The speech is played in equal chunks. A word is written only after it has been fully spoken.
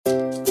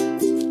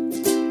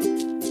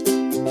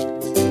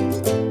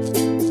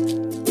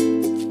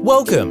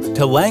Welcome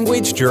to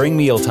Language During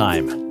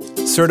Mealtime.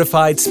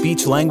 Certified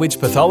speech-language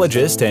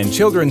pathologist and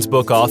children's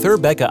book author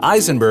Becca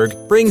Eisenberg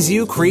brings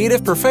you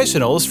creative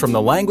professionals from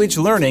the language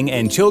learning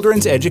and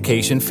children's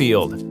education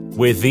field.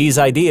 With these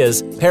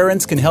ideas,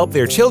 parents can help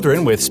their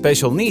children with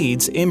special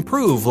needs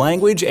improve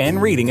language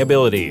and reading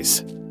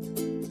abilities.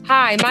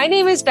 Hi, my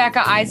name is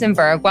Becca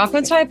Eisenberg.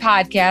 Welcome to my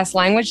podcast,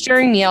 Language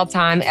During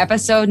Mealtime,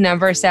 episode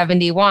number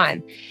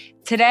 71.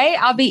 Today,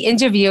 I'll be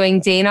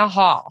interviewing Dana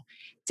Hall.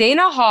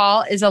 Dana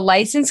Hall is a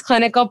licensed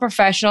clinical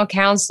professional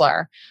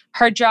counselor.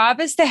 Her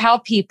job is to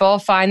help people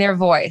find their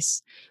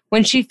voice.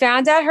 When she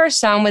found out her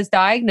son was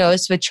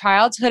diagnosed with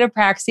childhood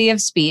apraxia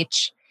of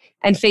speech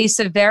and faced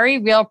a very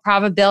real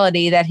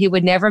probability that he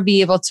would never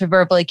be able to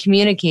verbally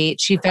communicate,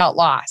 she felt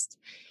lost.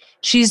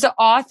 She's the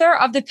author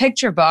of the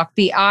picture book,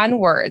 Beyond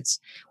Words,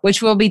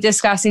 which we'll be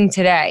discussing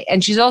today.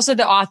 And she's also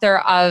the author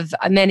of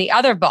many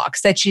other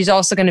books that she's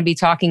also going to be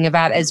talking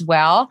about as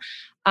well,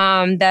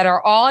 that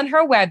are all on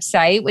her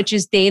website, which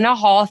is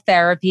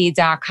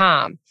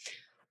danahalltherapy.com.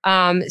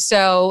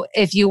 So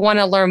if you want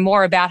to learn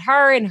more about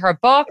her and her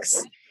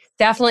books,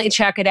 definitely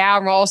check it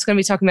out. We're also going to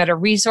be talking about a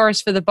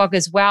resource for the book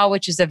as well,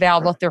 which is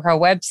available through her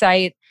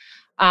website.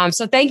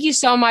 So thank you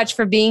so much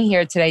for being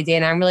here today,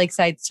 Dana. I'm really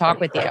excited to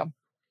talk with you.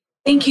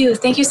 Thank you.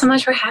 Thank you so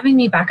much for having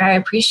me, Becca. I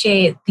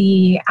appreciate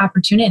the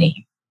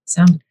opportunity.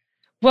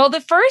 Well,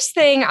 the first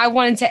thing I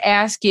wanted to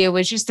ask you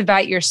was just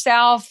about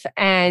yourself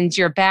and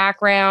your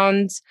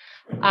background,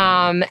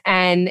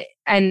 and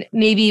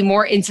maybe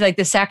more into like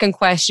the second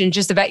question,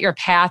 just about your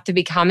path to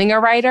becoming a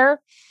writer.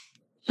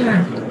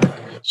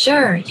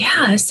 Sure.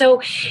 Yeah.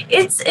 So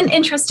it's an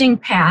interesting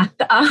path.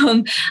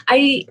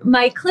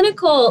 My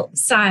clinical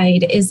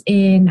side is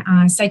in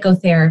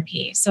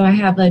psychotherapy. So I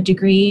have a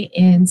degree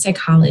in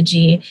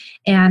psychology,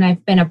 and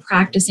I've been a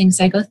practicing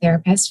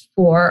psychotherapist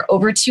for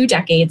over 2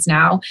 decades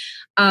now.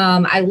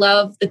 I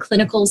love the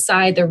clinical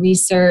side, the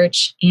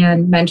research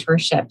and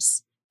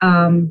mentorships.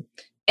 And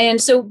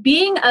so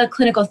being a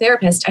clinical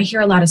therapist, I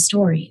hear a lot of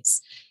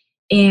stories,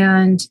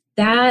 and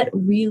that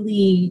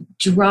really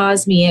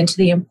draws me into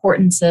the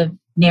importance of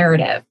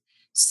narrative.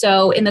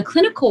 So in the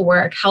clinical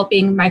work,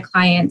 helping my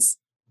clients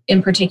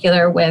in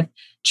particular with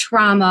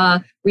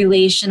trauma,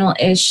 relational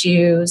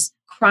issues,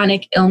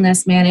 chronic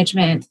illness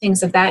management,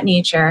 things of that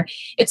nature,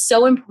 it's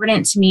so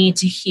important to me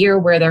to hear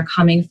where they're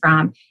coming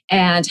from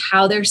and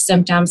how their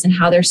symptoms and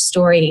how their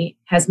story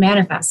has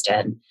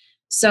manifested.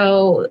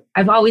 So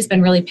I've always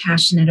been really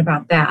passionate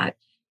about that.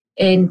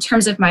 In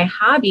terms of my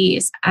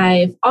hobbies,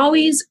 I've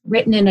always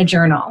written in a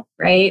journal,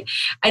 right?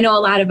 I know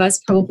a lot of us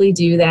probably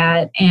do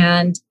that.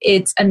 And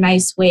it's a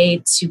nice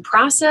way to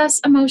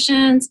process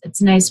emotions. It's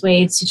a nice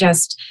way to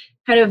just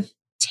kind of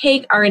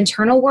take our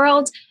internal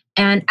world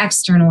and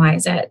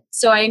externalize it.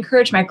 So I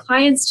encourage my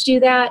clients to do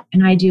that,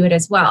 and I do it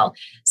as well.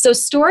 So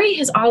story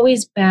has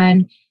always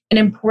been an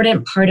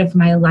important part of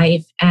my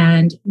life,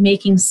 and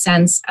making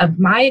sense of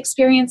my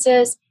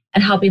experiences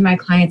and helping my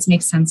clients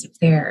make sense of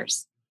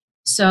theirs.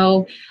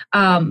 So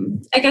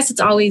I guess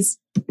it's always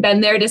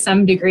been there to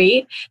some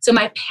degree. So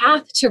my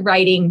path to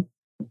writing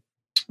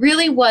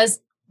really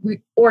was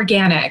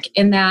organic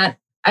in that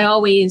I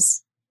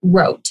always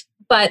wrote,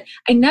 but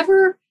I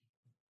never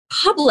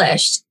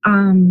published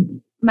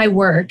my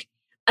work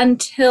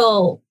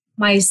until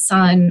my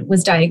son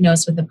was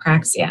diagnosed with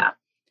apraxia.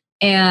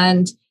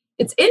 And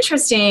it's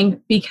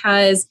interesting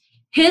because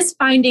his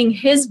finding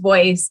his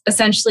voice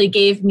essentially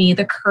gave me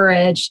the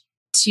courage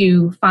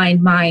to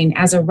find mine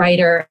as a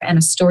writer and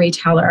a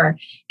storyteller,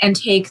 and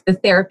take the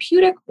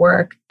therapeutic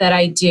work that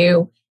I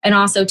do and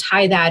also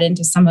tie that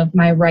into some of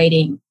my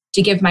writing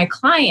to give my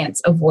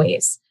clients a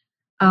voice.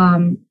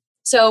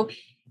 So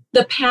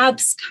the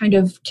paths kind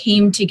of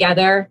came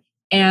together,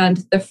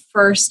 and the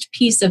first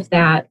piece of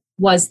that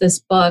was this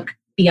book,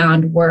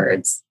 Beyond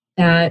Words,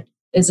 that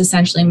is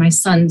essentially my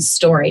son's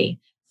story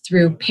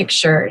through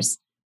pictures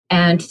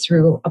and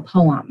through a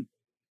poem.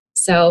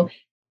 So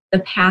the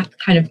path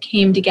kind of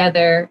came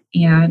together,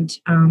 and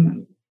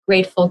I'm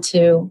grateful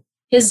to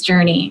his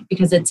journey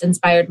because it's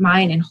inspired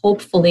mine, and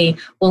hopefully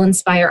will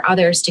inspire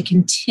others to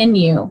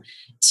continue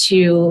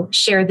to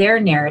share their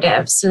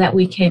narrative so that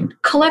we can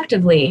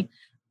collectively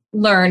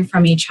learn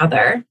from each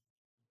other.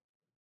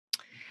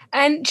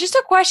 And just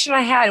a question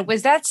I had,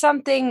 was that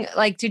something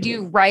like, did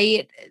you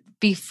write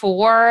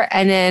before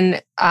and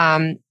then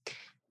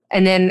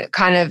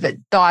kind of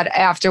thought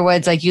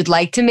afterwards, like you'd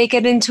like to make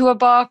it into a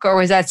book? Or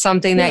was that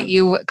something that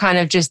you kind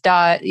of just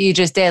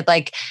did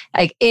like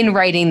in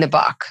writing the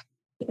book?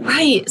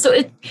 Right.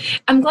 So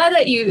I'm glad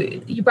that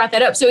you brought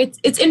that up. So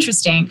it's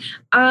interesting.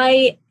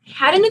 I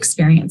had an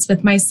experience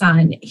with my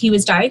son. He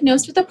was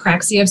diagnosed with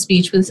apraxia of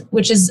speech,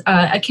 which is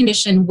a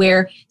condition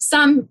where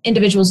some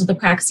individuals with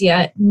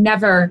apraxia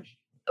never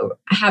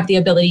have the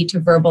ability to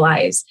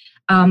verbalize.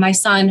 My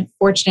son,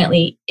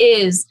 fortunately,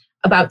 is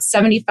about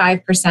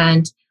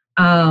 75%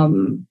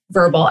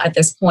 verbal at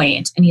this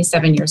point, and he's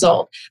 7 years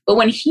old. But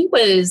when he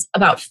was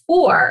about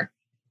 4,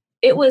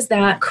 it was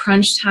that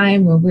crunch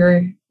time where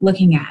we're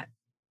looking at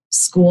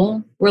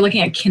school, we're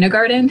looking at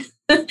kindergarten.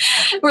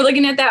 We're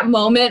looking at that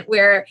moment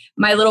where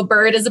my little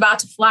bird is about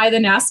to fly the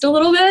nest a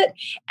little bit.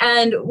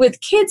 And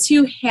with kids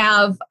who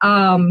have,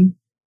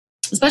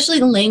 especially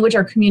the language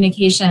or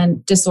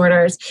communication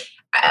disorders,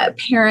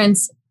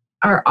 parents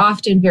are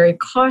often very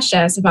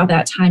cautious about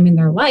that time in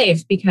their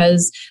life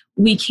because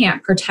we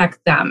can't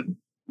protect them,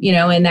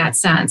 in that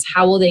sense.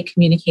 How will they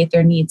communicate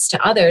their needs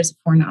to others if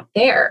we're not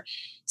there?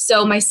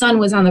 So my son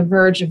was on the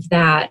verge of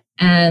that.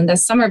 And the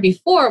summer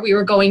before, we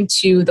were going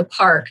to the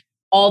park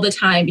all the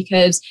time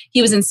because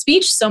he was in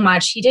speech so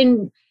much. He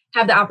didn't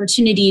have the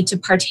opportunity to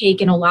partake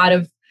in a lot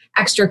of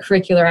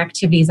extracurricular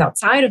activities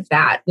outside of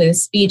that, with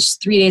speech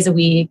 3 days a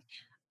week.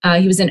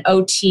 He was in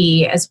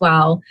OT as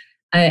well,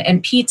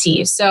 and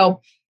PT.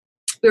 So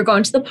we were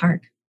going to the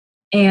park,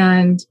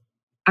 and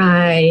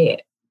I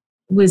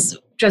was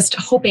just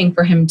hoping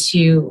for him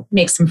to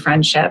make some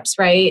friendships,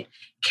 right?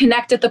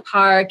 Connect at the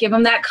park, give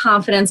him that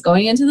confidence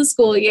going into the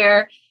school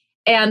year.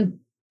 And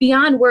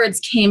Beyond Words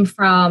came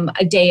from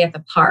a day at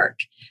the park.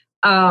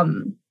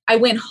 I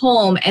went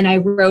home and I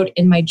wrote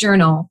in my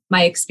journal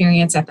my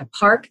experience at the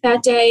park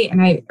that day.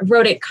 And I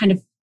wrote it kind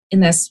of in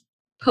this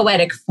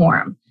poetic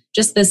form,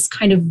 just this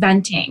kind of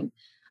venting.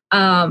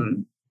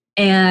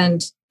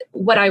 And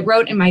what I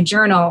wrote in my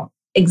journal,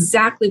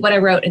 exactly what I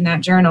wrote in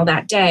that journal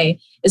that day,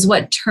 is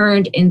what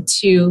turned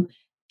into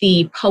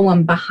the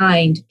poem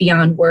behind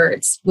Beyond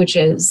Words, which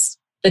is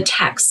the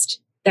text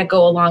that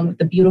go along with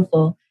the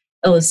beautiful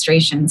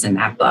illustrations in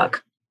that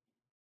book.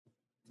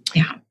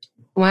 Yeah.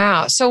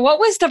 Wow. So what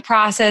was the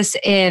process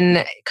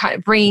in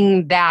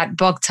bringing that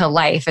book to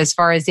life as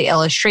far as the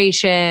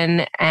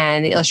illustration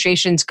and the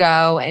illustrations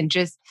go? And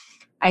just,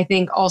 I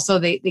think also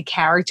the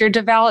character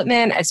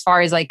development as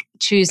far as like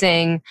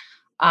choosing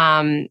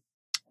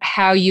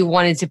how you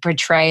wanted to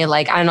portray,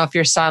 like, I don't know if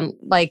your son,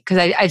 like, because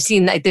I've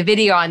seen like the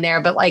video on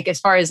there, but like, as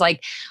far as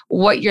like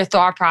what your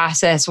thought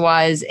process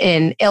was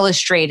in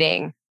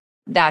illustrating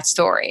that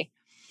story.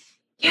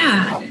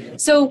 Yeah.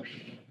 So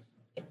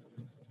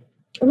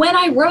when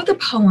I wrote the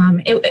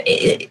poem,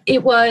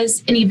 it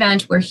was an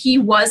event where he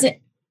wasn't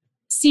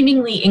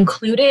seemingly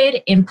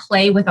included in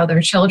play with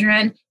other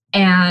children,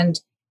 and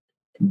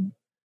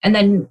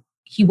then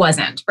he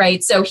wasn't,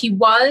 right? So he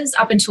was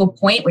up until a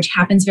point, which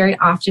happens very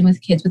often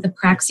with kids with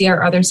apraxia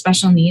or other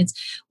special needs,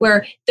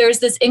 where there's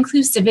this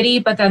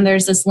inclusivity, but then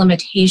there's this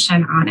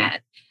limitation on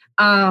it.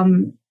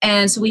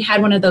 And so we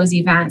had one of those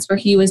events where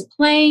he was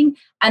playing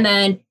and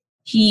then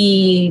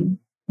he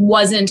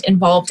wasn't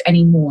involved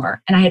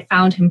anymore. And I had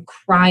found him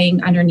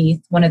crying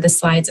underneath one of the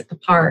slides at the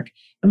park.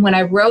 And when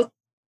I wrote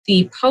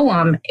the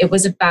poem, it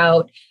was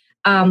about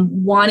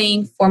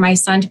wanting for my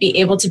son to be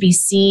able to be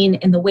seen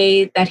in the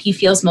way that he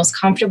feels most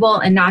comfortable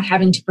and not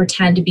having to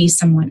pretend to be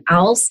someone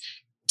else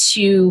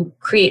to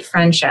create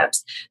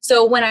friendships.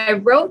 So when I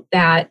wrote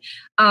that,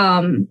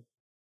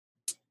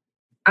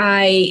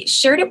 I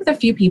shared it with a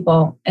few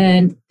people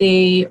and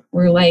they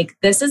were like,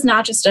 this is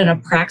not just an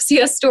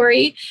apraxia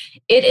story.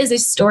 It is a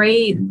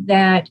story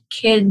that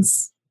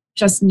kids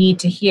just need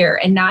to hear,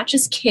 and not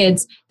just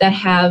kids that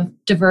have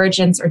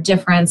divergence or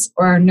difference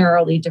or are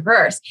neurally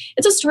diverse.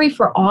 It's a story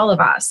for all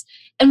of us.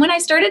 And when I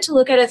started to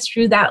look at it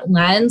through that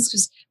lens,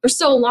 because for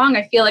so long,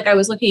 I feel like I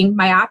was looking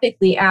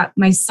myopically at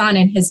my son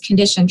and his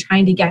condition,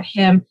 trying to get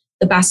him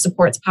the best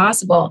supports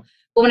possible.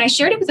 But when I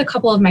shared it with a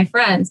couple of my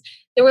friends,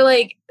 they were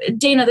like,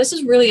 Dana, this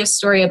is really a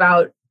story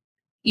about,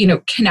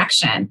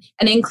 connection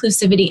and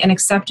inclusivity and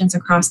acceptance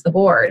across the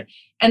board.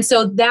 And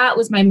so that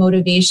was my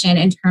motivation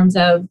in terms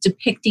of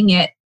depicting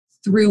it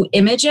through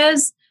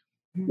images,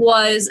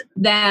 was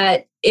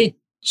that it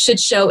should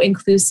show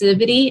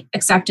inclusivity,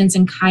 acceptance,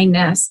 and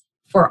kindness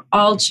for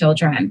all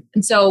children.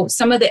 And so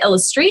some of the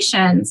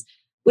illustrations,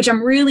 which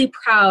I'm really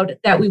proud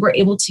that we were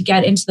able to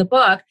get into the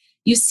book,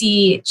 you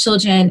see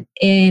children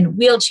in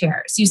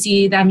wheelchairs. You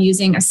see them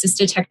using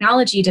assistive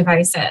technology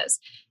devices.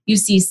 You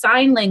see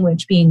sign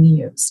language being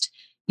used.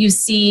 You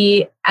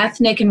see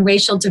ethnic and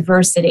racial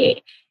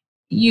diversity.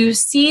 You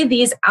see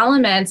these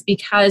elements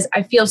because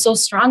I feel so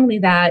strongly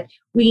that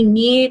we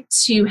need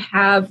to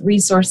have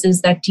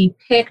resources that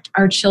depict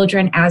our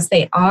children as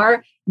they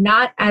are,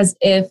 not as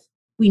if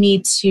we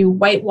need to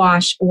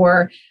whitewash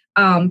or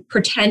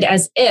pretend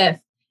as if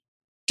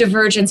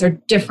divergence or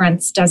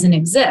difference doesn't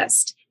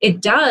exist.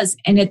 It does,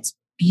 and it's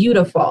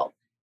beautiful.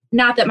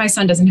 Not that my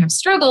son doesn't have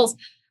struggles,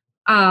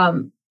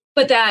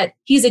 but that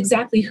he's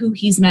exactly who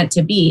he's meant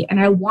to be.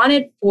 And I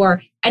wanted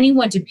for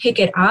anyone to pick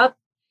it up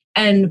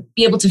and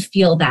be able to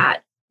feel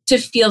that, to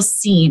feel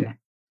seen,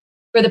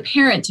 for the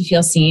parent to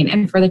feel seen,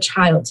 and for the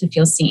child to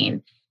feel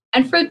seen,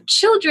 and for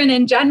children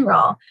in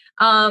general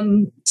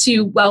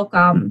to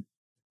welcome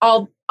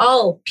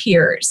all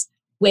peers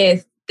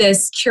with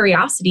this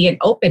curiosity and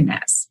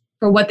openness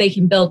for what they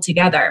can build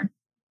together.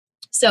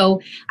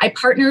 So I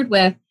partnered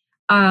with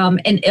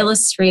an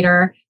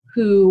illustrator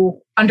who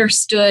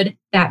understood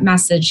that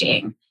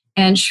messaging.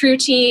 And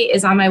Shruti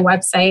is on my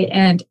website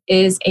and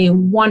is a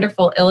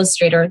wonderful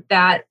illustrator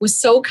that was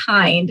so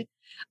kind.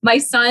 My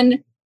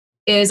son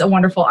is a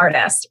wonderful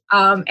artist.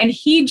 And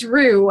he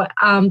drew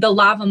the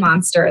lava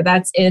monster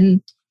that's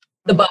in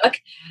the book.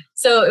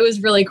 So it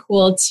was really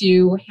cool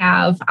to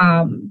have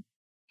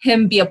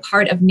him be a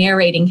part of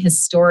narrating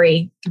his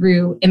story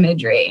through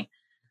imagery.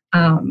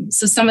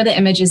 So some of the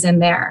images in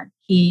there,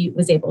 he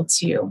was able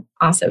to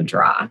also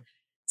draw.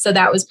 So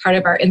that was part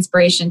of our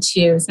inspiration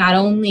too. It's not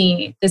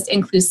only this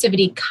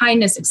inclusivity,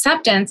 kindness,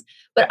 acceptance,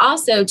 but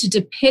also to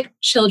depict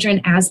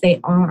children as they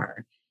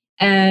are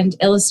and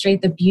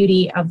illustrate the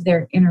beauty of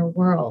their inner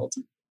world.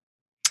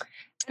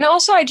 And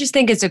also, I just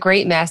think it's a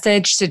great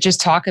message to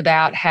just talk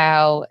about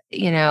how,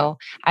 I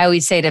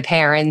always say to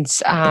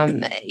parents,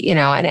 and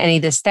any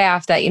of the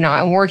staff that,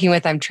 I'm working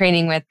with, I'm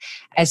training with,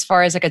 as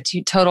far as like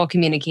a total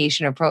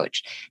communication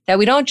approach, that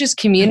we don't just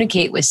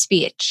communicate with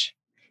speech.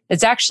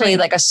 It's actually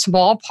like a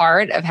small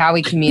part of how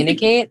we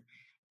communicate.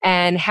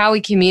 And how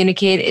we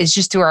communicate is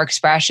just through our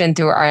expression,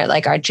 through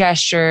our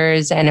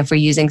gestures. And if we're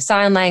using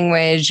sign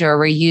language or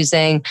we're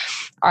using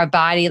our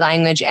body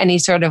language, any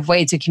sort of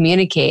way to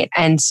communicate.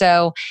 And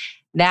so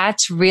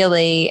that's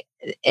really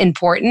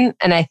important.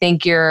 And I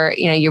think your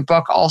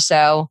book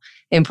also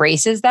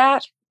embraces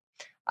that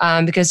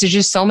because there's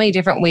just so many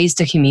different ways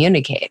to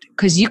communicate,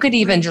 because you could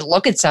even just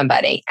look at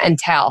somebody and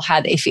tell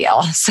how they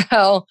feel.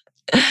 So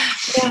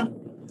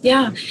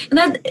yeah.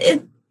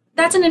 And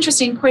that's an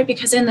interesting point,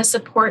 because in the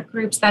support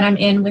groups that I'm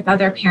in with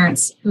other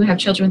parents who have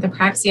children with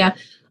apraxia,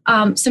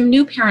 some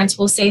new parents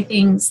will say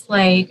things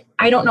like,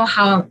 I don't know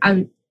how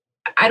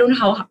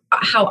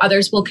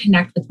others will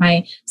connect with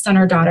my son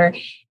or daughter.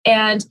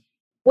 And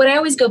what I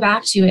always go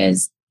back to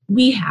is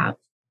we have,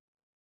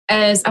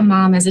 as a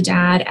mom, as a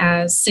dad,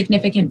 as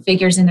significant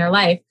figures in their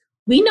life,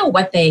 we know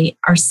what they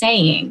are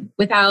saying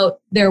without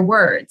their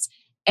words.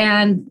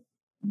 And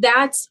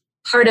that's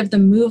part of the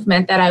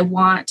movement that I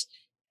want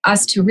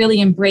us to really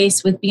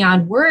embrace with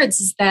Beyond Words,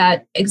 is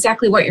that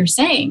exactly what you're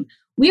saying.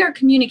 We are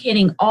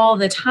communicating all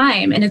the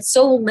time, and it's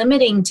so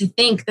limiting to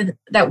think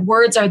that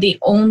words are the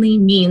only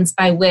means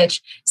by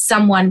which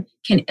someone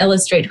can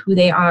illustrate who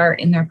they are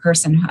in their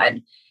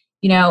personhood.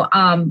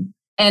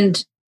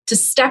 And to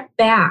step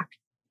back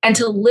and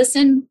to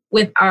listen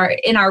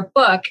in our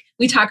book,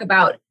 we talk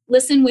about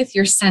listen with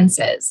your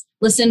senses,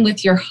 listen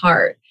with your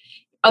heart,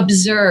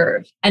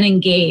 observe and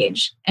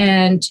engage,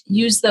 and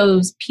use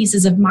those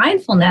pieces of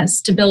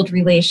mindfulness to build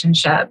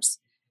relationships.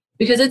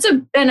 Because it's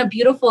been a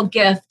beautiful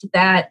gift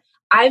that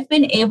I've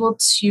been able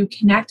to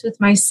connect with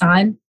my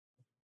son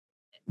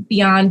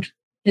beyond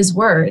his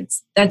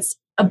words. That's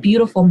a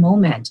beautiful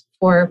moment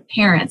for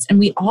parents, and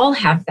we all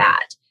have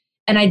that.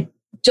 And I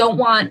don't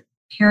want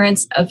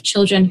parents of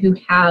children who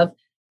have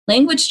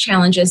language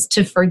challenges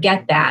to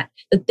forget that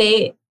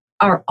they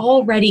are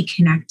already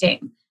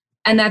connecting,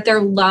 and that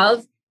their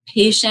love,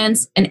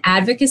 patience, and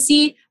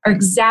advocacy are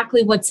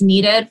exactly what's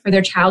needed for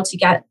their child to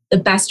get the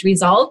best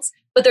results,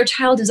 but their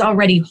child is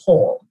already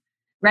whole,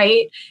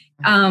 right?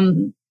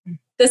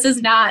 This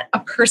is not a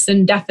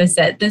person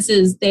deficit.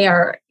 They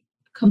are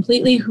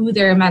completely who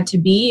they're meant to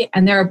be,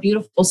 and there are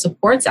beautiful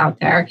supports out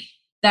there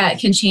that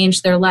can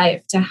change their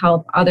life to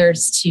help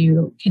others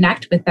to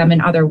connect with them in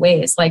other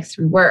ways, like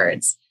through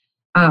words.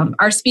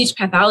 Our speech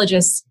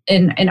pathologists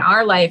in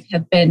our life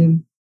have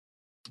been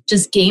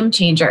just game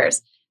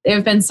changers.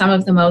 They've been some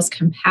of the most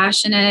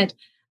compassionate,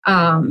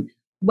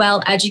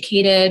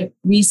 well-educated,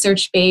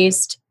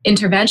 research-based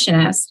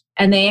interventionists,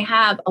 and they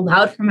have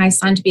allowed for my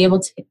son to be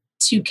able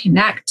to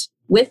connect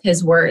with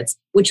his words,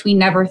 which we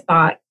never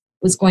thought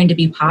was going to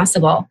be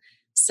possible.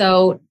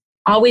 So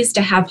always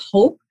to have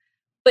hope,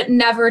 but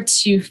never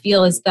to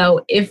feel as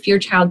though if your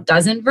child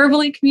doesn't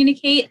verbally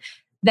communicate,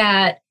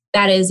 that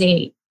is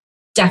a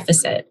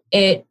deficit.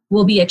 It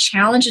will be a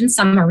challenge in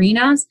some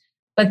arenas,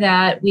 but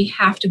that we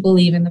have to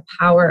believe in the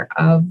power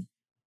of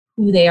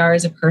who they are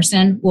as a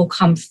person will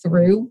come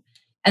through,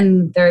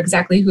 and they're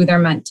exactly who they're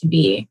meant to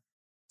be.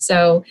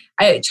 So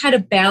I try to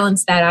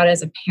balance that out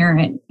as a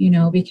parent,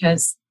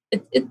 because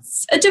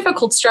it's a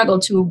difficult struggle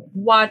to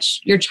watch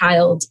your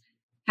child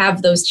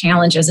have those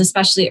challenges,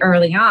 especially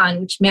early on,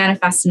 which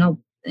manifests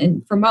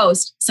in for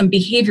most, some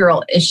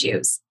behavioral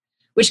issues,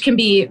 which can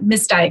be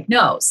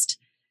misdiagnosed.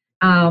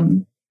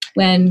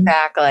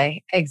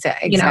 Exactly.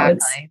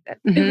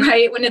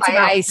 Right. When it's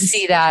about I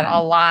see that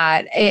a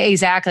lot.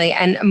 Exactly.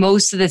 And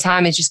most of the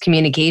time it's just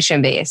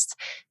communication based,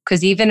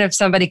 because even if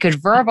somebody could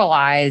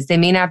verbalize, they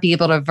may not be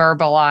able to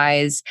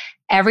verbalize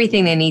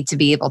everything they need to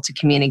be able to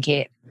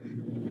communicate.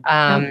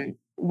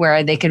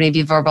 Where they could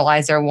maybe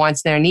verbalize their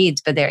wants, their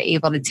needs, but they're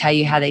able to tell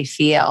you how they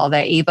feel.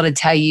 They're able to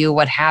tell you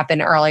what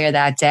happened earlier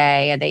that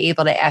day. And they're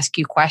able to ask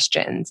you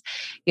questions.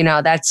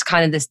 That's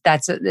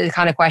that's the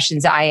kind of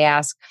questions I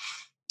ask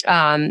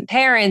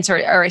parents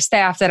or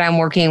staff that I'm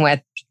working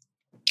with.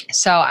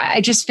 So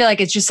I just feel like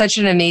it's just such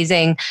an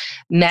amazing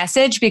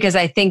message, because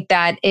I think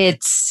that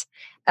it's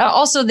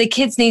also the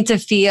kids need to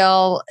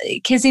feel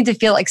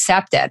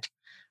accepted.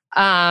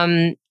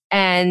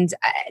 And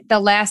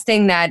the last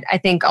thing that I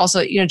think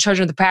also,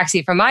 children with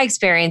apraxia, from my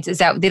experience, is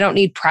that they don't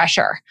need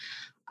pressure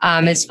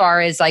as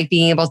far as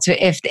being able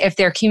to, if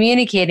they're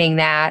communicating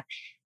that,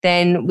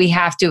 then we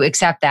have to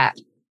accept that.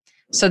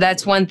 So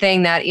that's one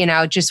thing that,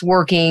 just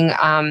working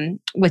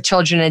with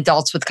children and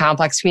adults with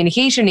complex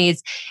communication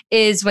needs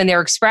is when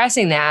they're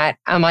expressing that,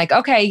 I'm like,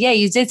 okay, yeah,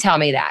 you did tell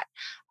me that.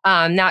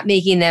 Not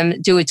making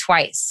them do it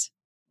twice.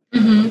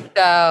 Mm-hmm.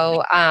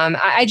 So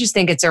I just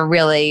think it's a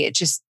really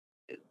just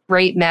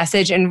great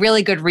message and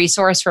really good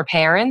resource for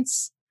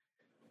parents.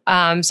 So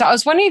I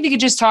was wondering if you could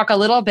just talk a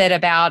little bit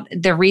about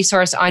the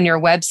resource on your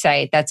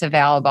website that's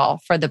available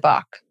for the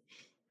book.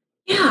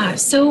 Yeah,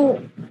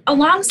 so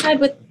alongside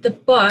with the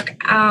book,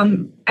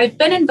 I've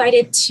been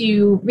invited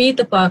to read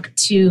the book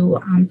to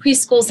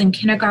preschools and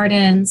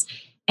kindergartens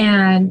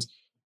and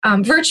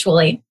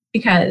virtually,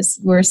 because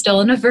we're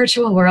still in a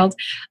virtual world.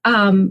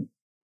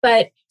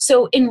 But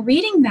so in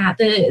reading that,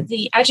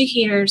 the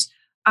educators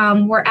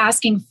were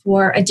asking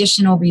for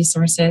additional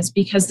resources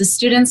because the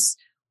students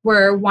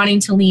were wanting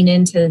to lean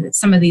into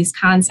some of these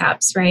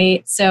concepts,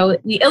 right? So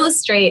we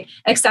illustrate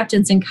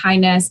acceptance and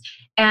kindness.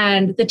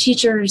 And the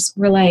teachers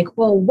were like,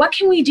 well, what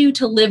can we do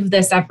to live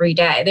this every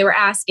day? They were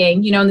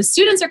asking, and the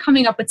students are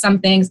coming up with some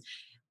things.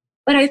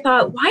 But I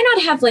thought, why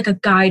not have like a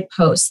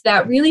guidepost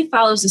that really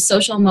follows the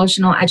social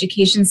emotional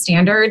education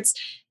standards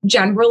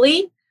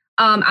generally?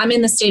 I'm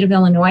in the state of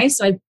Illinois,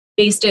 so I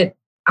based it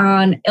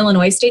on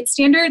Illinois state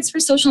standards for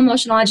social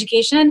emotional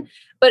education.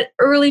 But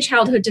early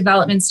childhood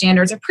development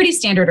standards are pretty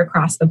standard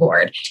across the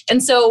board.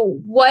 And so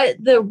what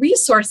the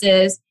resource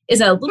is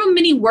a little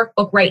mini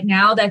workbook right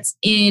now that's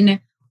in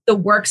the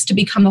works to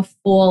become a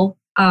full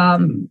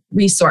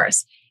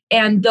resource.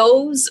 And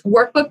those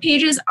workbook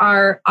pages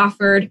are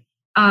offered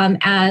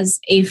as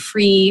a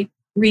free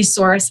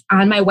resource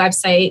on my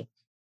website.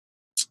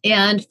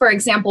 And for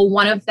example,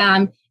 one of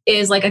them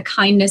is like a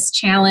kindness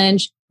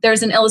challenge.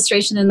 There's an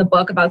illustration in the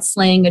book about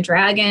slaying a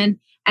dragon.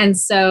 And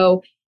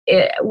so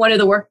one of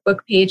the workbook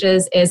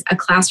pages is a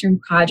classroom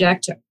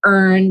project to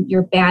earn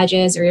your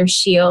badges or your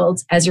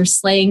shields as you're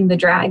slaying the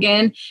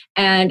dragon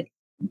and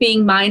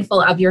being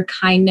mindful of your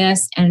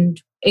kindness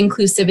and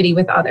inclusivity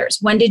with others.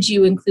 When did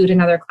you include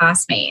another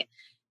classmate?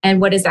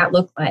 And what does that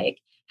look like?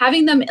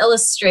 Having them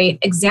illustrate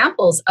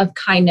examples of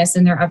kindness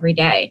in their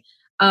everyday.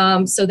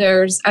 So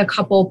there's a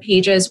couple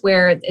pages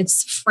where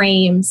it's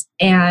frames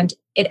and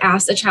it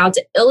asks the child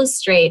to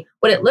illustrate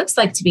what it looks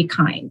like to be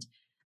kind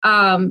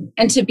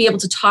and to be able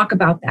to talk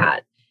about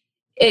that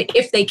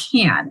if they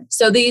can.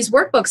 So these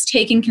workbooks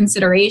take in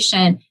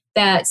consideration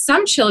that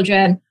some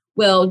children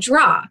will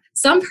draw,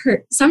 some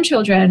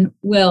children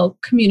will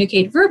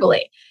communicate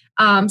verbally.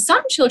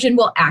 Some children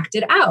will act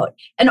it out.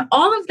 And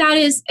all of that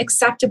is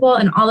acceptable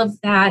and all of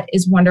that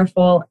is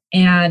wonderful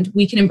and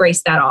we can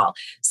embrace that all.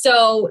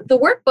 So the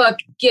workbook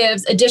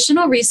gives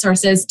additional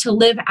resources to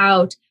live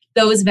out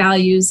those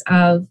values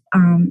of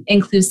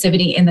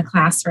inclusivity in the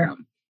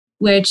classroom,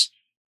 which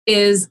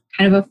is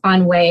kind of a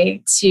fun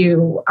way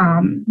to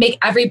make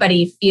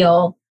everybody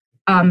feel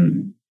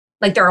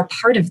like they're a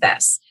part of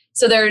this.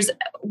 So there's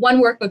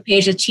one workbook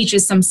page that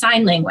teaches some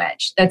sign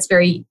language that's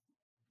very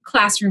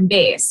classroom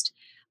based.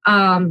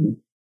 And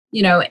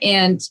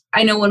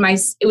I know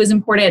it was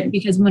important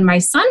because when my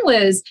son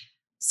was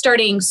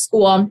starting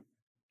school,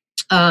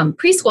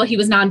 preschool, he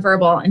was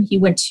nonverbal and he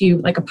went to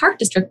like a Park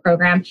District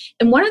program.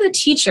 And one of the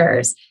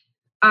teachers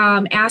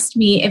asked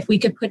me if we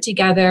could put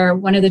together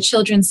one of the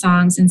children's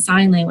songs in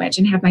sign language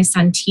and have my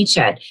son teach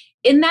it.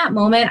 In that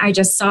moment, I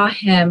just saw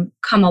him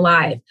come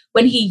alive.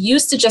 When he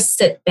used to just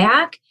sit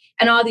back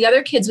and all the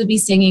other kids would be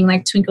singing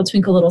like Twinkle,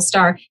 Twinkle, Little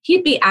Star,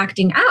 he'd be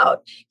acting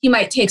out. He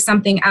might take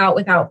something out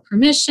without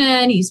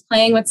permission. He's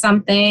playing with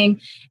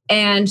something.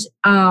 And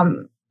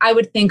I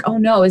would think, oh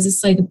no, is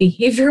this like a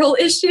behavioral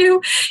issue?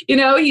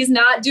 He's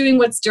not doing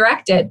what's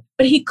directed,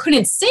 but he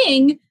couldn't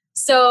sing.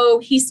 So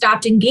he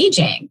stopped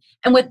engaging.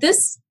 And what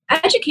this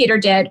educator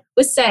did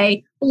was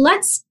say,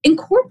 let's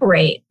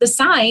incorporate the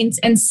signs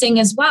and sing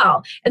as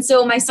well. And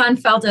so my son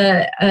felt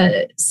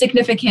a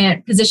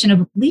significant position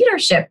of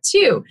leadership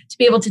too, to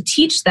be able to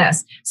teach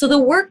this. So the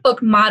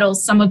workbook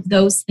models some of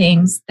those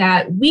things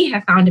that we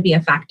have found to be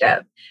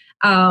effective.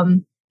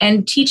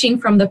 And teaching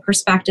from the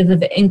perspective of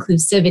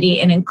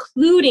inclusivity and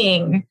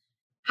including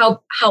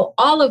how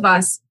all of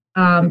us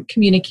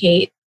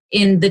communicate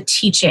in the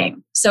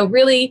teaching. So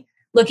really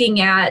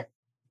looking at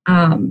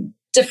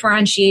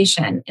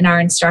differentiation in our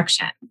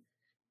instruction.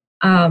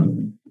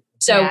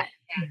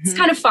 It's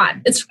kind of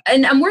fun.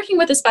 And I'm working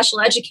with a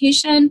special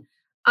education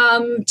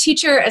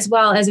teacher as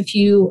well as a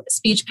few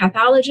speech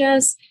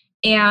pathologists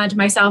and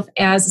myself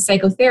as a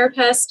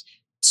psychotherapist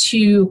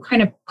to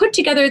kind of put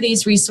together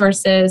these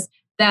resources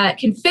that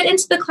can fit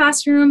into the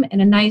classroom in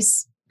a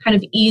nice kind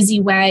of easy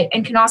way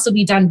and can also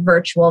be done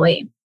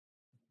virtually,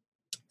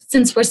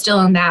 since we're still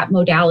in that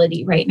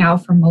modality right now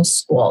for most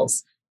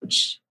schools,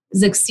 which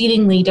is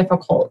exceedingly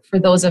difficult for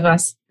those of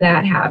us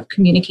that have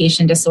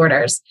communication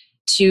disorders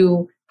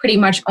to pretty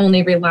much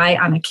only rely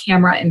on a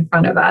camera in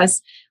front of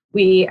us.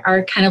 We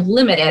are kind of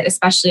limited,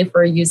 especially if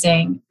we're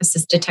using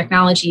assisted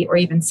technology or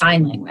even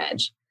sign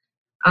language.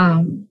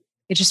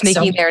 It's just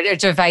making their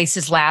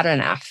devices loud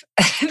enough.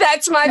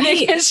 That's my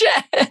biggest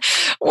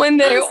when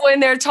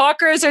their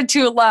talkers are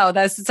too low.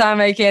 That's the time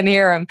I can't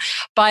hear them.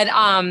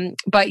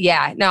 But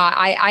yeah, no,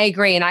 I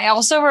agree. And I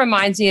also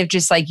reminds me of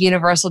just like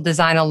universal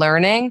design of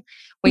learning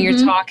when you're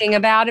talking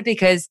about it,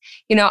 because,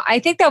 I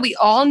think that we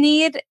all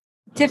need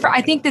different.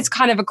 I think that's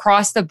kind of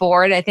across the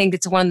board. I think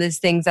it's one of those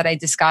things that I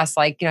discuss,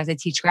 like, as I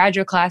teach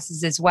graduate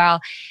classes as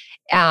well,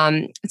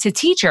 to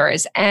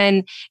teachers.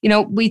 And,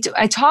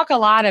 I talk a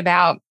lot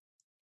about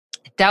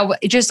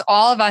that just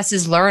all of us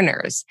as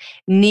learners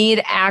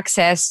need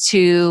access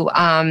to,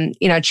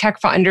 check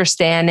for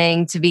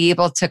understanding, to be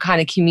able to kind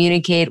of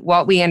communicate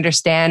what we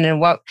understand and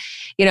what,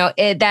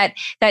 that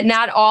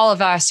not all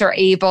of us are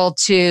able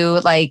to,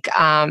 like,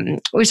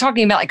 we're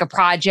talking about like a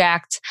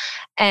project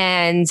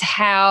and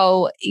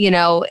how, we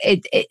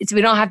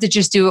don't have to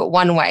just do it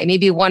one way.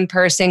 Maybe one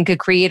person could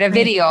create a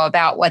video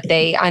about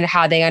on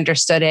how they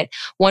understood it.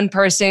 One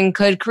person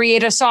could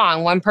create a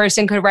song. One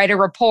person could write a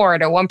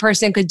report, or one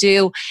person could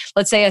do,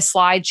 let's say, a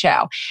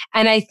slideshow.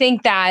 And I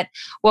think that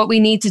what we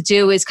need to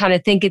do is kind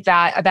of think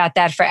about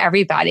that for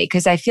everybody,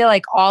 because I feel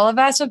like all of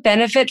us would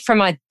benefit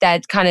from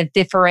that kind of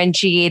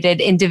differentiated,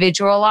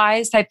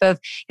 individualized type of,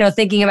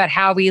 thinking about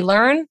how we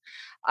learn.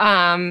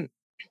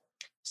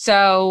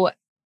 So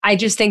I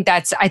just think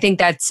that's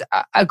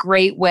a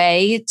great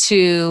way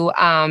to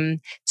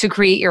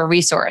create your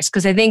resource,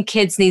 because I think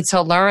kids need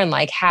to learn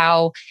like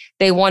how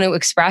they want to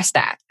express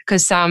that.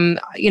 Because some,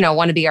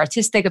 want to be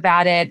artistic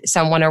about it.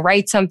 Some want to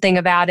write something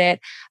about it.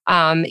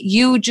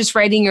 You just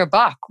writing your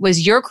book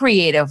was your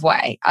creative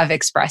way of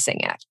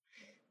expressing it.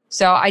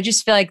 So I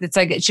just feel like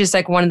it's just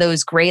like one of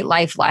those great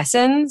life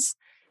lessons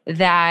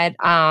that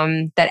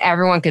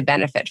everyone could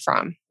benefit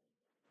from.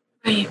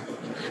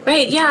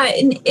 Right. Yeah.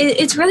 And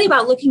it's really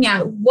about looking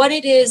at what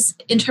it is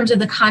in terms of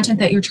the content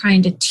that you're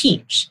trying to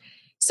teach.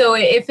 So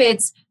if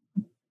it's,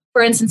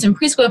 for instance, in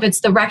preschool, if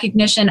it's the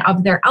recognition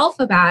of their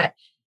alphabet,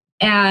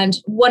 and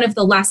one of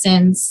the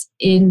lessons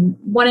in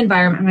one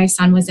environment my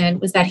son was in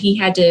was that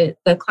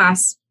the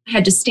class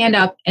had to stand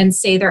up and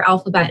say their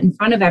alphabet in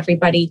front of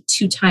everybody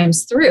 2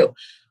 times through.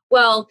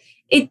 Well,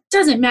 it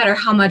doesn't matter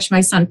how much my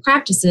son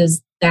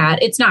practices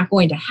that, it's not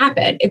going to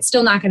happen. It's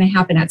still not going to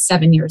happen at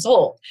 7 years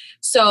old.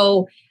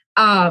 So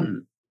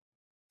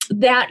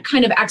that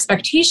kind of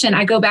expectation,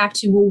 I go back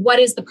to, well, what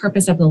is the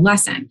purpose of the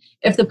lesson?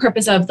 If the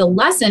purpose of the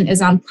lesson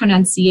is on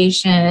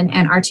pronunciation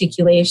and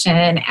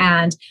articulation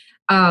and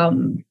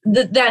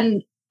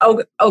then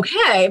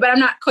okay, but I'm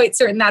not quite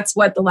certain that's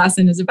what the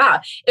lesson is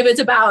about. If it's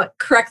about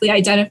correctly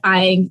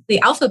identifying the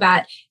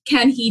alphabet,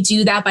 can he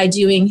do that by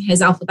doing his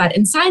alphabet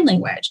in sign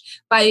language,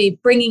 by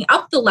bringing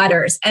up the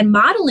letters and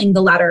modeling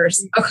the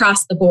letters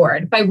across the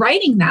board, by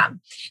writing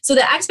them? So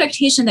the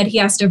expectation that he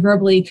has to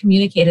verbally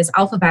communicate his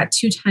alphabet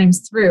 2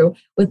 times through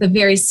with a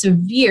very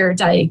severe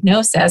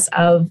diagnosis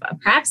of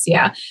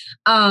apraxia,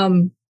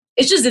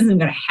 it just isn't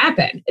going to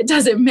happen. It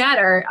doesn't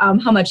matter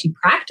how much he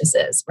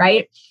practices,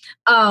 right?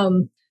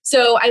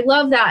 So I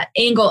love that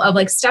angle of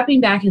like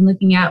stepping back and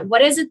looking at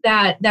what is it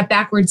that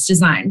backwards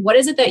design, what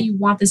is it that you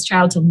want this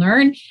child to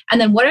learn?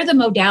 And then what are the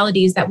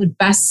modalities that would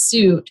best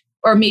suit,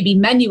 or maybe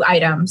menu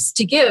items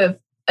to give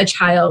a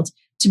child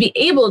to be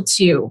able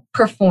to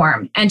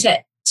perform and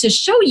to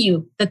show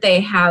you that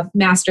they have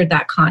mastered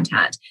that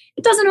content.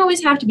 It doesn't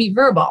always have to be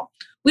verbal.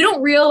 We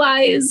don't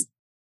realize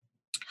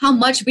how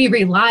much we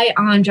rely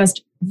on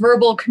just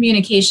verbal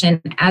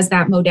communication as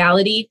that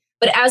modality.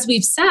 But as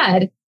we've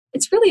said,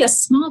 it's really a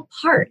small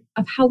part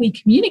of how we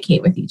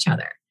communicate with each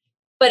other.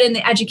 But in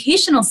the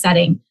educational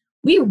setting,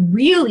 we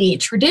really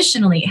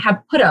traditionally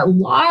have put a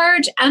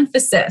large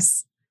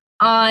emphasis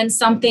on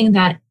something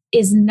that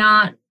is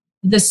not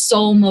the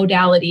sole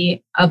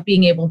modality of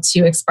being able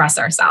to express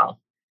ourselves.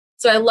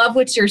 So I love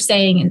what you're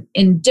saying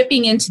in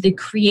dipping into the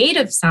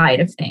creative side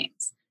of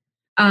things.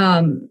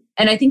 And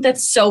I think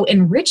that's so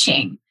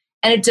enriching,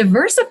 and it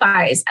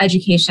diversifies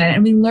education,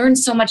 and we learn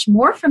so much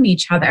more from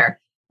each other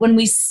when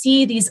we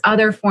see these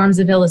other forms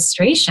of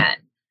illustration.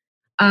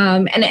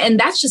 And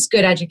that's just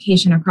good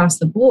education across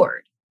the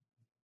board.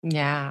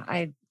 Yeah,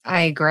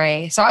 I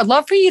agree. So I'd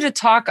love for you to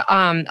talk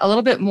a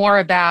little bit more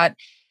about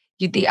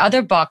the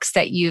other books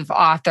that you've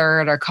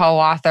authored or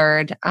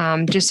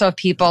co-authored, just so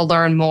people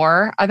learn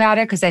more about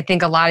it, because I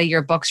think a lot of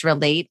your books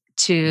relate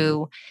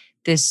to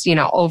this,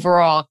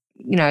 overall,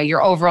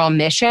 your overall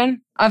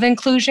mission of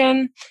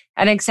inclusion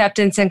and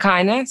acceptance and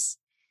kindness.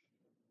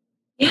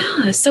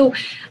 Yeah, so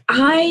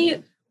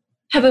I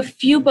have a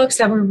few books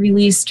that were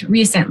released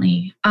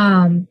recently.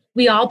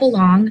 We All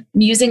Belong,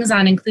 Musings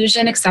on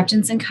Inclusion,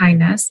 Acceptance, and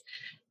Kindness.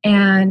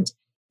 And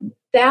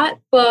that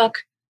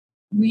book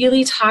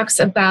really talks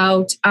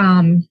about,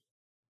 I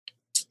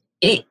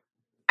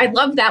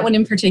love that one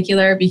in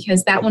particular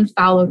because that one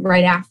followed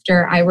right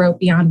after I wrote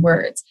Beyond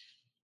Words.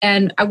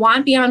 And I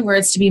want Beyond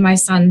Words to be my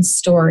son's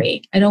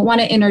story. I don't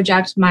want to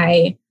interject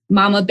my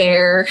mama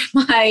bear,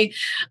 my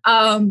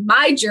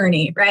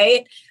journey,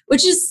 right?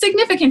 Which is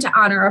significant to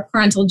honor a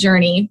parental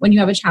journey when you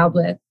have a child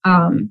with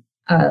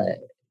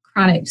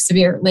chronic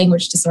severe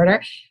language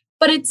disorder.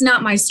 But it's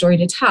not my story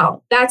to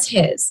tell. That's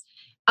his.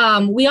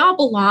 We All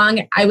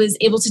Belong, I was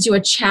able to do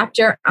a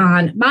chapter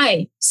on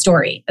my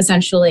story,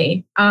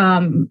 essentially,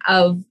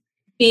 of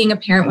being a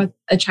parent with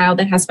a child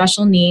that has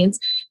special needs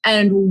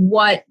and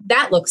what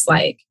that looks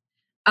like.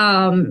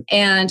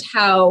 And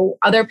how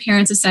other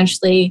parents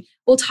essentially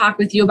will talk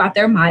with you about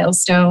their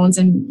milestones.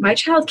 And my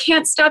child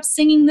can't stop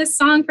singing this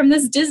song from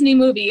this Disney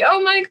movie.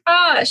 Oh my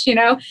gosh,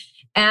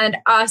 and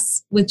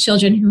us with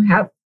children who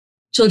have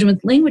children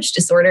with language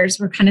disorders,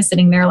 we're kind of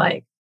sitting there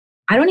like,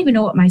 I don't even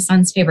know what my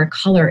son's favorite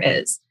color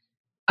is.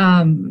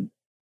 I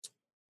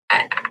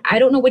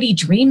don't know what he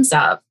dreams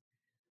of.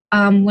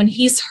 When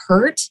he's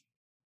hurt,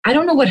 I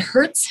don't know what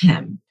hurts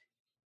him.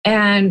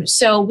 And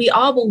so We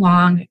All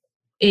Belong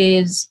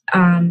is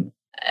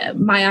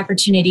my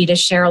opportunity to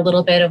share a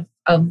little bit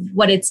of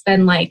what it's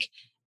been like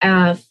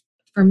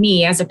for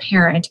me as a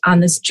parent on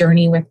this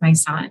journey with my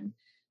son.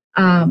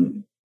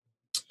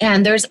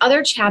 And there's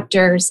other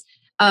chapters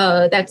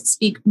that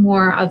speak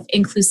more of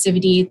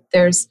inclusivity.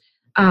 There's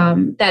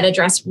that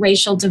address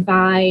racial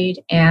divide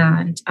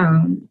and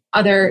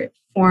other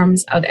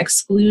forms of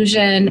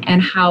exclusion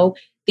and how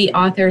the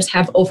authors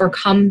have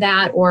overcome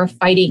that or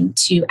fighting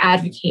to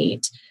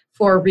advocate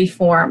for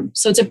reform.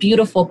 So it's a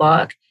beautiful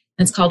book.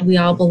 It's called We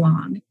All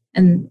Belong.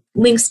 And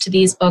links to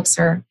these books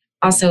are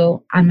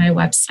also on my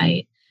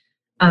website.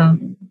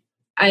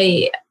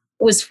 I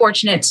was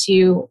fortunate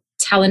to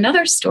tell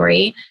another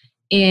story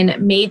in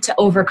Made to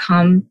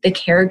Overcome, the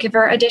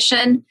Caregiver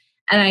edition.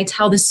 And I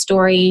tell the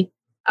story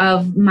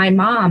of my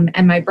mom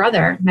and my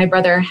brother. My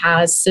brother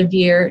has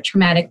severe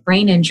traumatic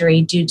brain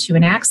injury due to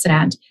an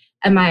accident.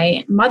 And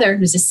my mother,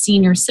 who's a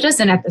senior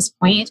citizen at this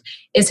point,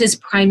 is his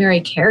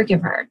primary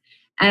caregiver.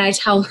 And I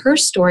tell her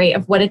story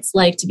of what it's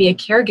like to be a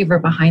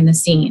caregiver behind the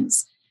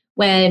scenes.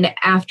 When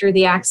after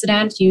the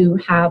accident, you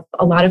have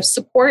a lot of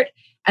support.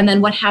 And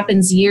then what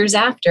happens years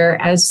after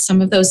as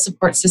some of those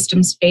support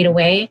systems fade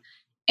away,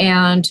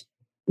 and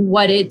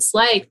what it's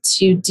like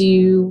to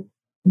do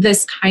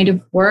this kind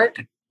of work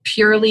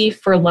purely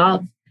for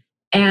love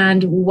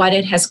and what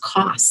it has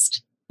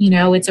cost.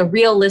 It's a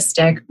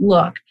realistic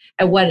look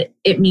at what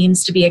it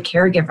means to be a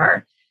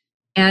caregiver.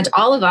 And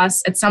all of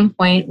us at some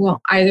point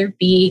will either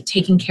be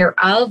taken care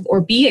of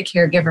or be a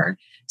caregiver.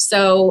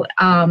 So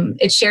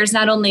it shares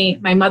not only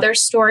my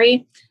mother's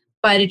story,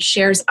 but it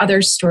shares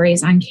other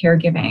stories on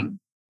caregiving.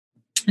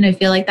 And I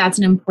feel like that's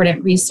an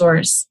important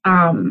resource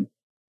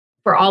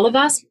for all of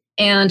us.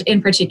 And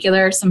in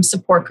particular, some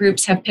support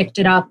groups have picked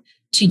it up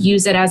to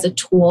use it as a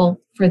tool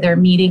for their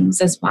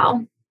meetings as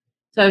well.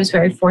 So I was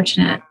very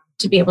fortunate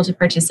to be able to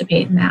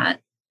participate in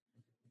that.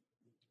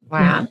 Wow,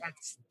 yeah.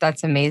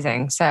 That's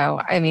amazing.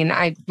 So,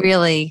 I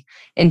really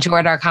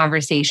enjoyed our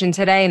conversation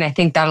today, and I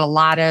think that a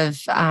lot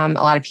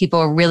of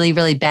people really,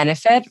 really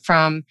benefit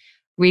from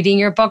reading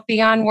your book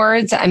Beyond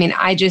Words.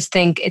 I just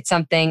think it's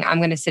something I'm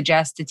going to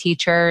suggest to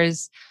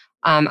teachers.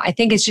 I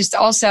think it's just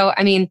also,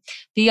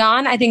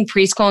 beyond, I think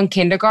preschool and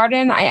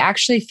kindergarten, I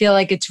actually feel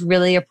like it's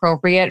really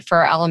appropriate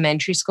for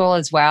elementary school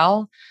as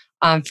well.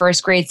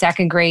 First grade,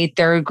 second grade,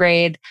 third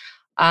grade.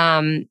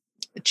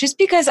 Just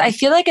because I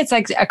feel like it's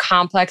like a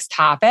complex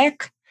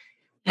topic.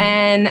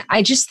 And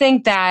I just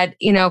think that,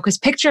 because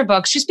picture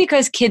books, just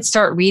because kids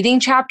start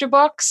reading chapter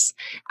books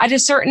at a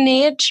certain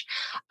age,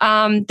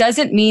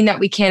 doesn't mean that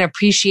we can't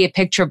appreciate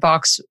picture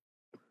books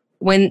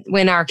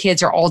when our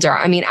kids are older.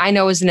 I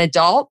know as an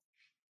adult,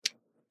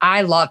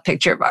 I love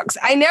picture books.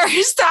 I never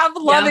stop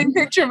loving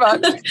picture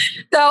books.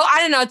 So I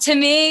don't know, to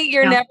me,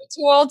 you're never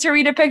too old to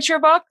read a picture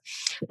book,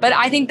 but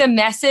I think the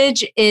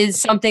message is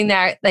something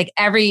that like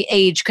every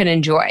age could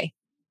enjoy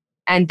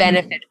and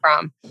benefit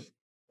from.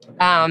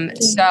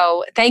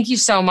 So thank you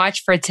so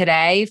much for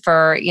today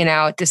for,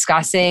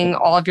 discussing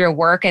all of your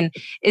work. And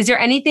is there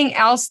anything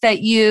else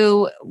that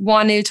you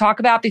want to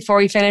talk about before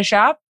we finish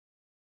up?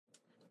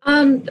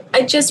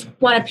 I just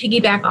want to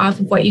piggyback off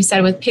of what you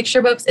said with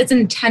picture books. It's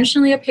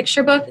intentionally a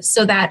picture book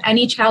so that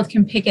any child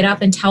can pick it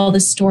up and tell the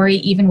story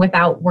even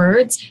without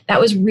words.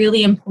 That was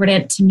really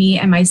important to me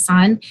and my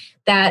son,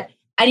 that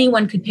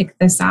anyone could pick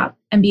this up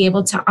and be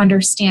able to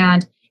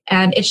understand.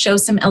 And it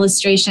shows some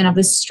illustration of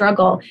the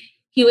struggle.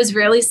 He was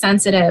really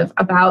sensitive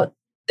about,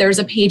 there's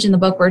a page in the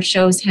book where it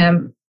shows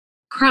him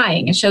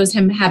crying. It shows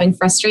him having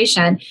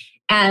frustration.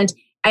 And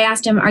I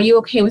asked him, are you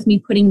okay with me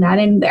putting that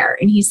in there?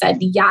 And he said,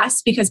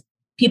 yes, because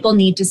people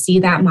need to see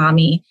that,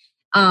 mommy,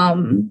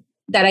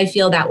 that I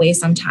feel that way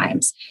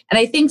sometimes. And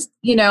I think,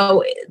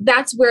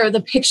 that's where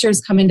the pictures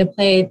come into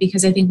play,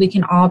 because I think we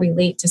can all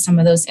relate to some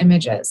of those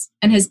images.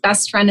 And his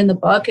best friend in the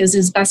book is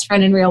his best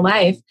friend in real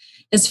life,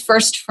 his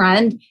first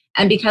friend.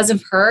 And because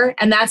of her,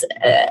 and that's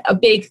a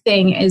big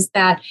thing, is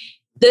that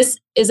this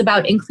is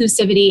about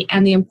inclusivity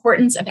and the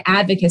importance of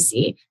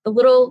advocacy. The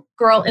little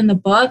girl in the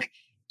book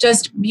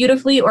just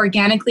beautifully,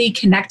 organically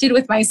connected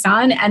with my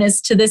son and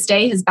is to this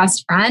day his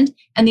best friend,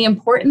 and the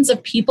importance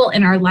of people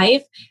in our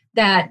life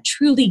that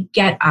truly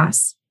get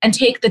us and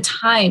take the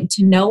time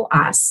to know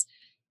us.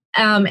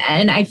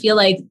 And I feel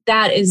like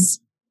that is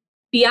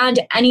beyond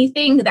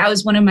anything. That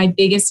was one of my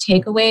biggest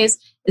takeaways,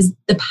 is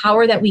the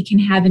power that we can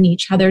have in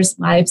each other's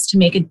lives to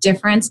make a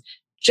difference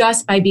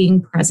just by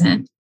being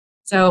present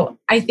So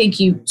I thank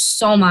you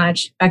so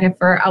much, Becca,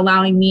 for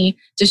allowing me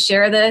to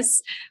share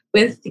this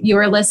with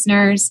your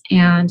listeners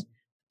and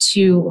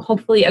to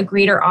hopefully a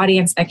greater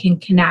audience that can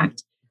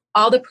connect.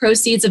 All the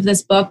proceeds of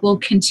this book will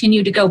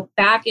continue to go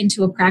back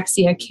into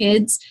Apraxia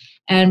Kids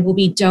and will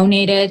be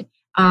donated.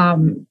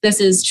 This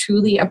is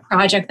truly a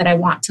project that I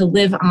want to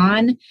live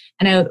on.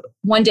 And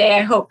one day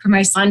I hope for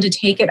my son to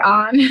take it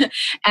on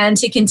and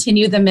to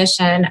continue the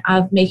mission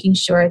of making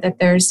sure that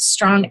there's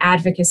strong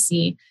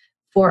advocacy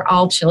for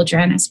all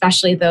children,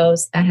 especially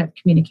those that have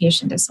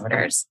communication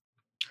disorders.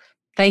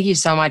 Thank you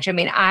so much. I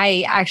mean,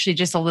 I actually,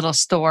 just a little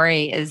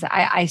story is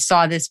I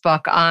saw this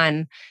book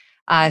on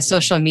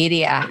social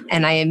media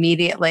and I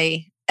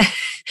immediately,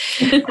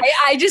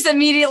 I just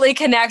immediately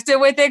connected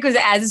with it because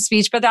as a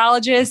speech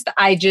pathologist,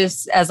 I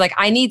was like,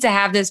 I need to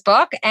have this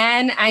book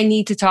and I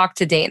need to talk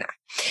to Dana.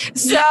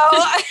 So,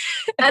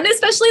 and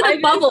especially the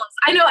bubbles.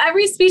 I know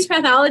every speech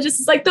pathologist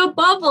is like the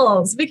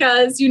bubbles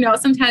because,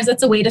 sometimes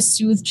that's a way to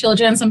soothe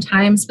children.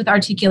 Sometimes with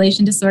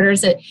articulation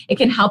disorders, it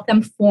can help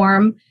them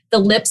form the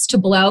lips to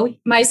blow.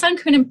 My son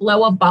couldn't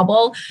blow a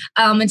bubble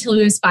until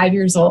he was 5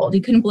 years old. He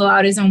couldn't blow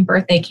out his own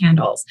birthday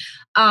candles.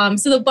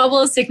 So the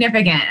bubble is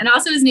significant. And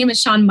also his name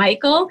is Sean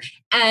Michael.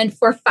 And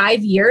for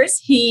 5 years,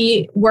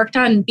 he worked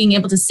on being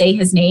able to say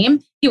his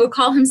name. He would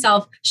call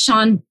himself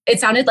Sean. It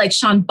sounded like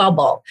Sean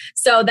Bubble.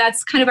 So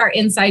that's kind of our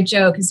inside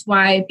joke is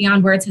why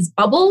Beyond Words has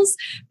bubbles,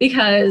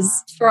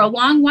 because for a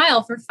long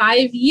while, for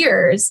 5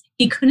 years,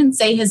 he couldn't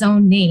say his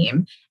own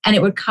name and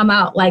it would come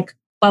out like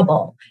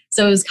bubble.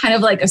 So it was kind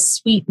of like a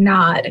sweet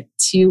nod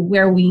to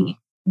where we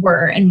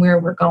were and where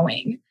we're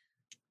going.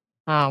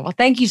 Oh, well,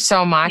 thank you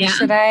so much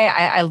today.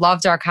 I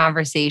loved our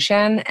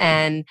conversation.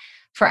 And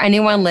for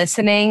anyone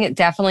listening,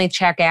 definitely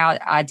check out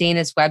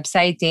Dana's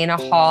website,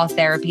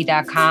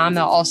 danahalltherapy.com.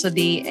 It'll also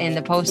be in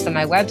the post on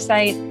my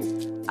website.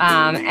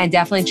 And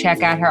definitely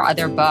check out her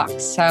other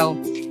books. So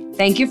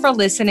thank you for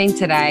listening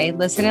today.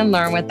 Listen and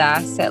learn with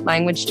us at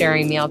Language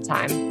During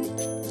Mealtime.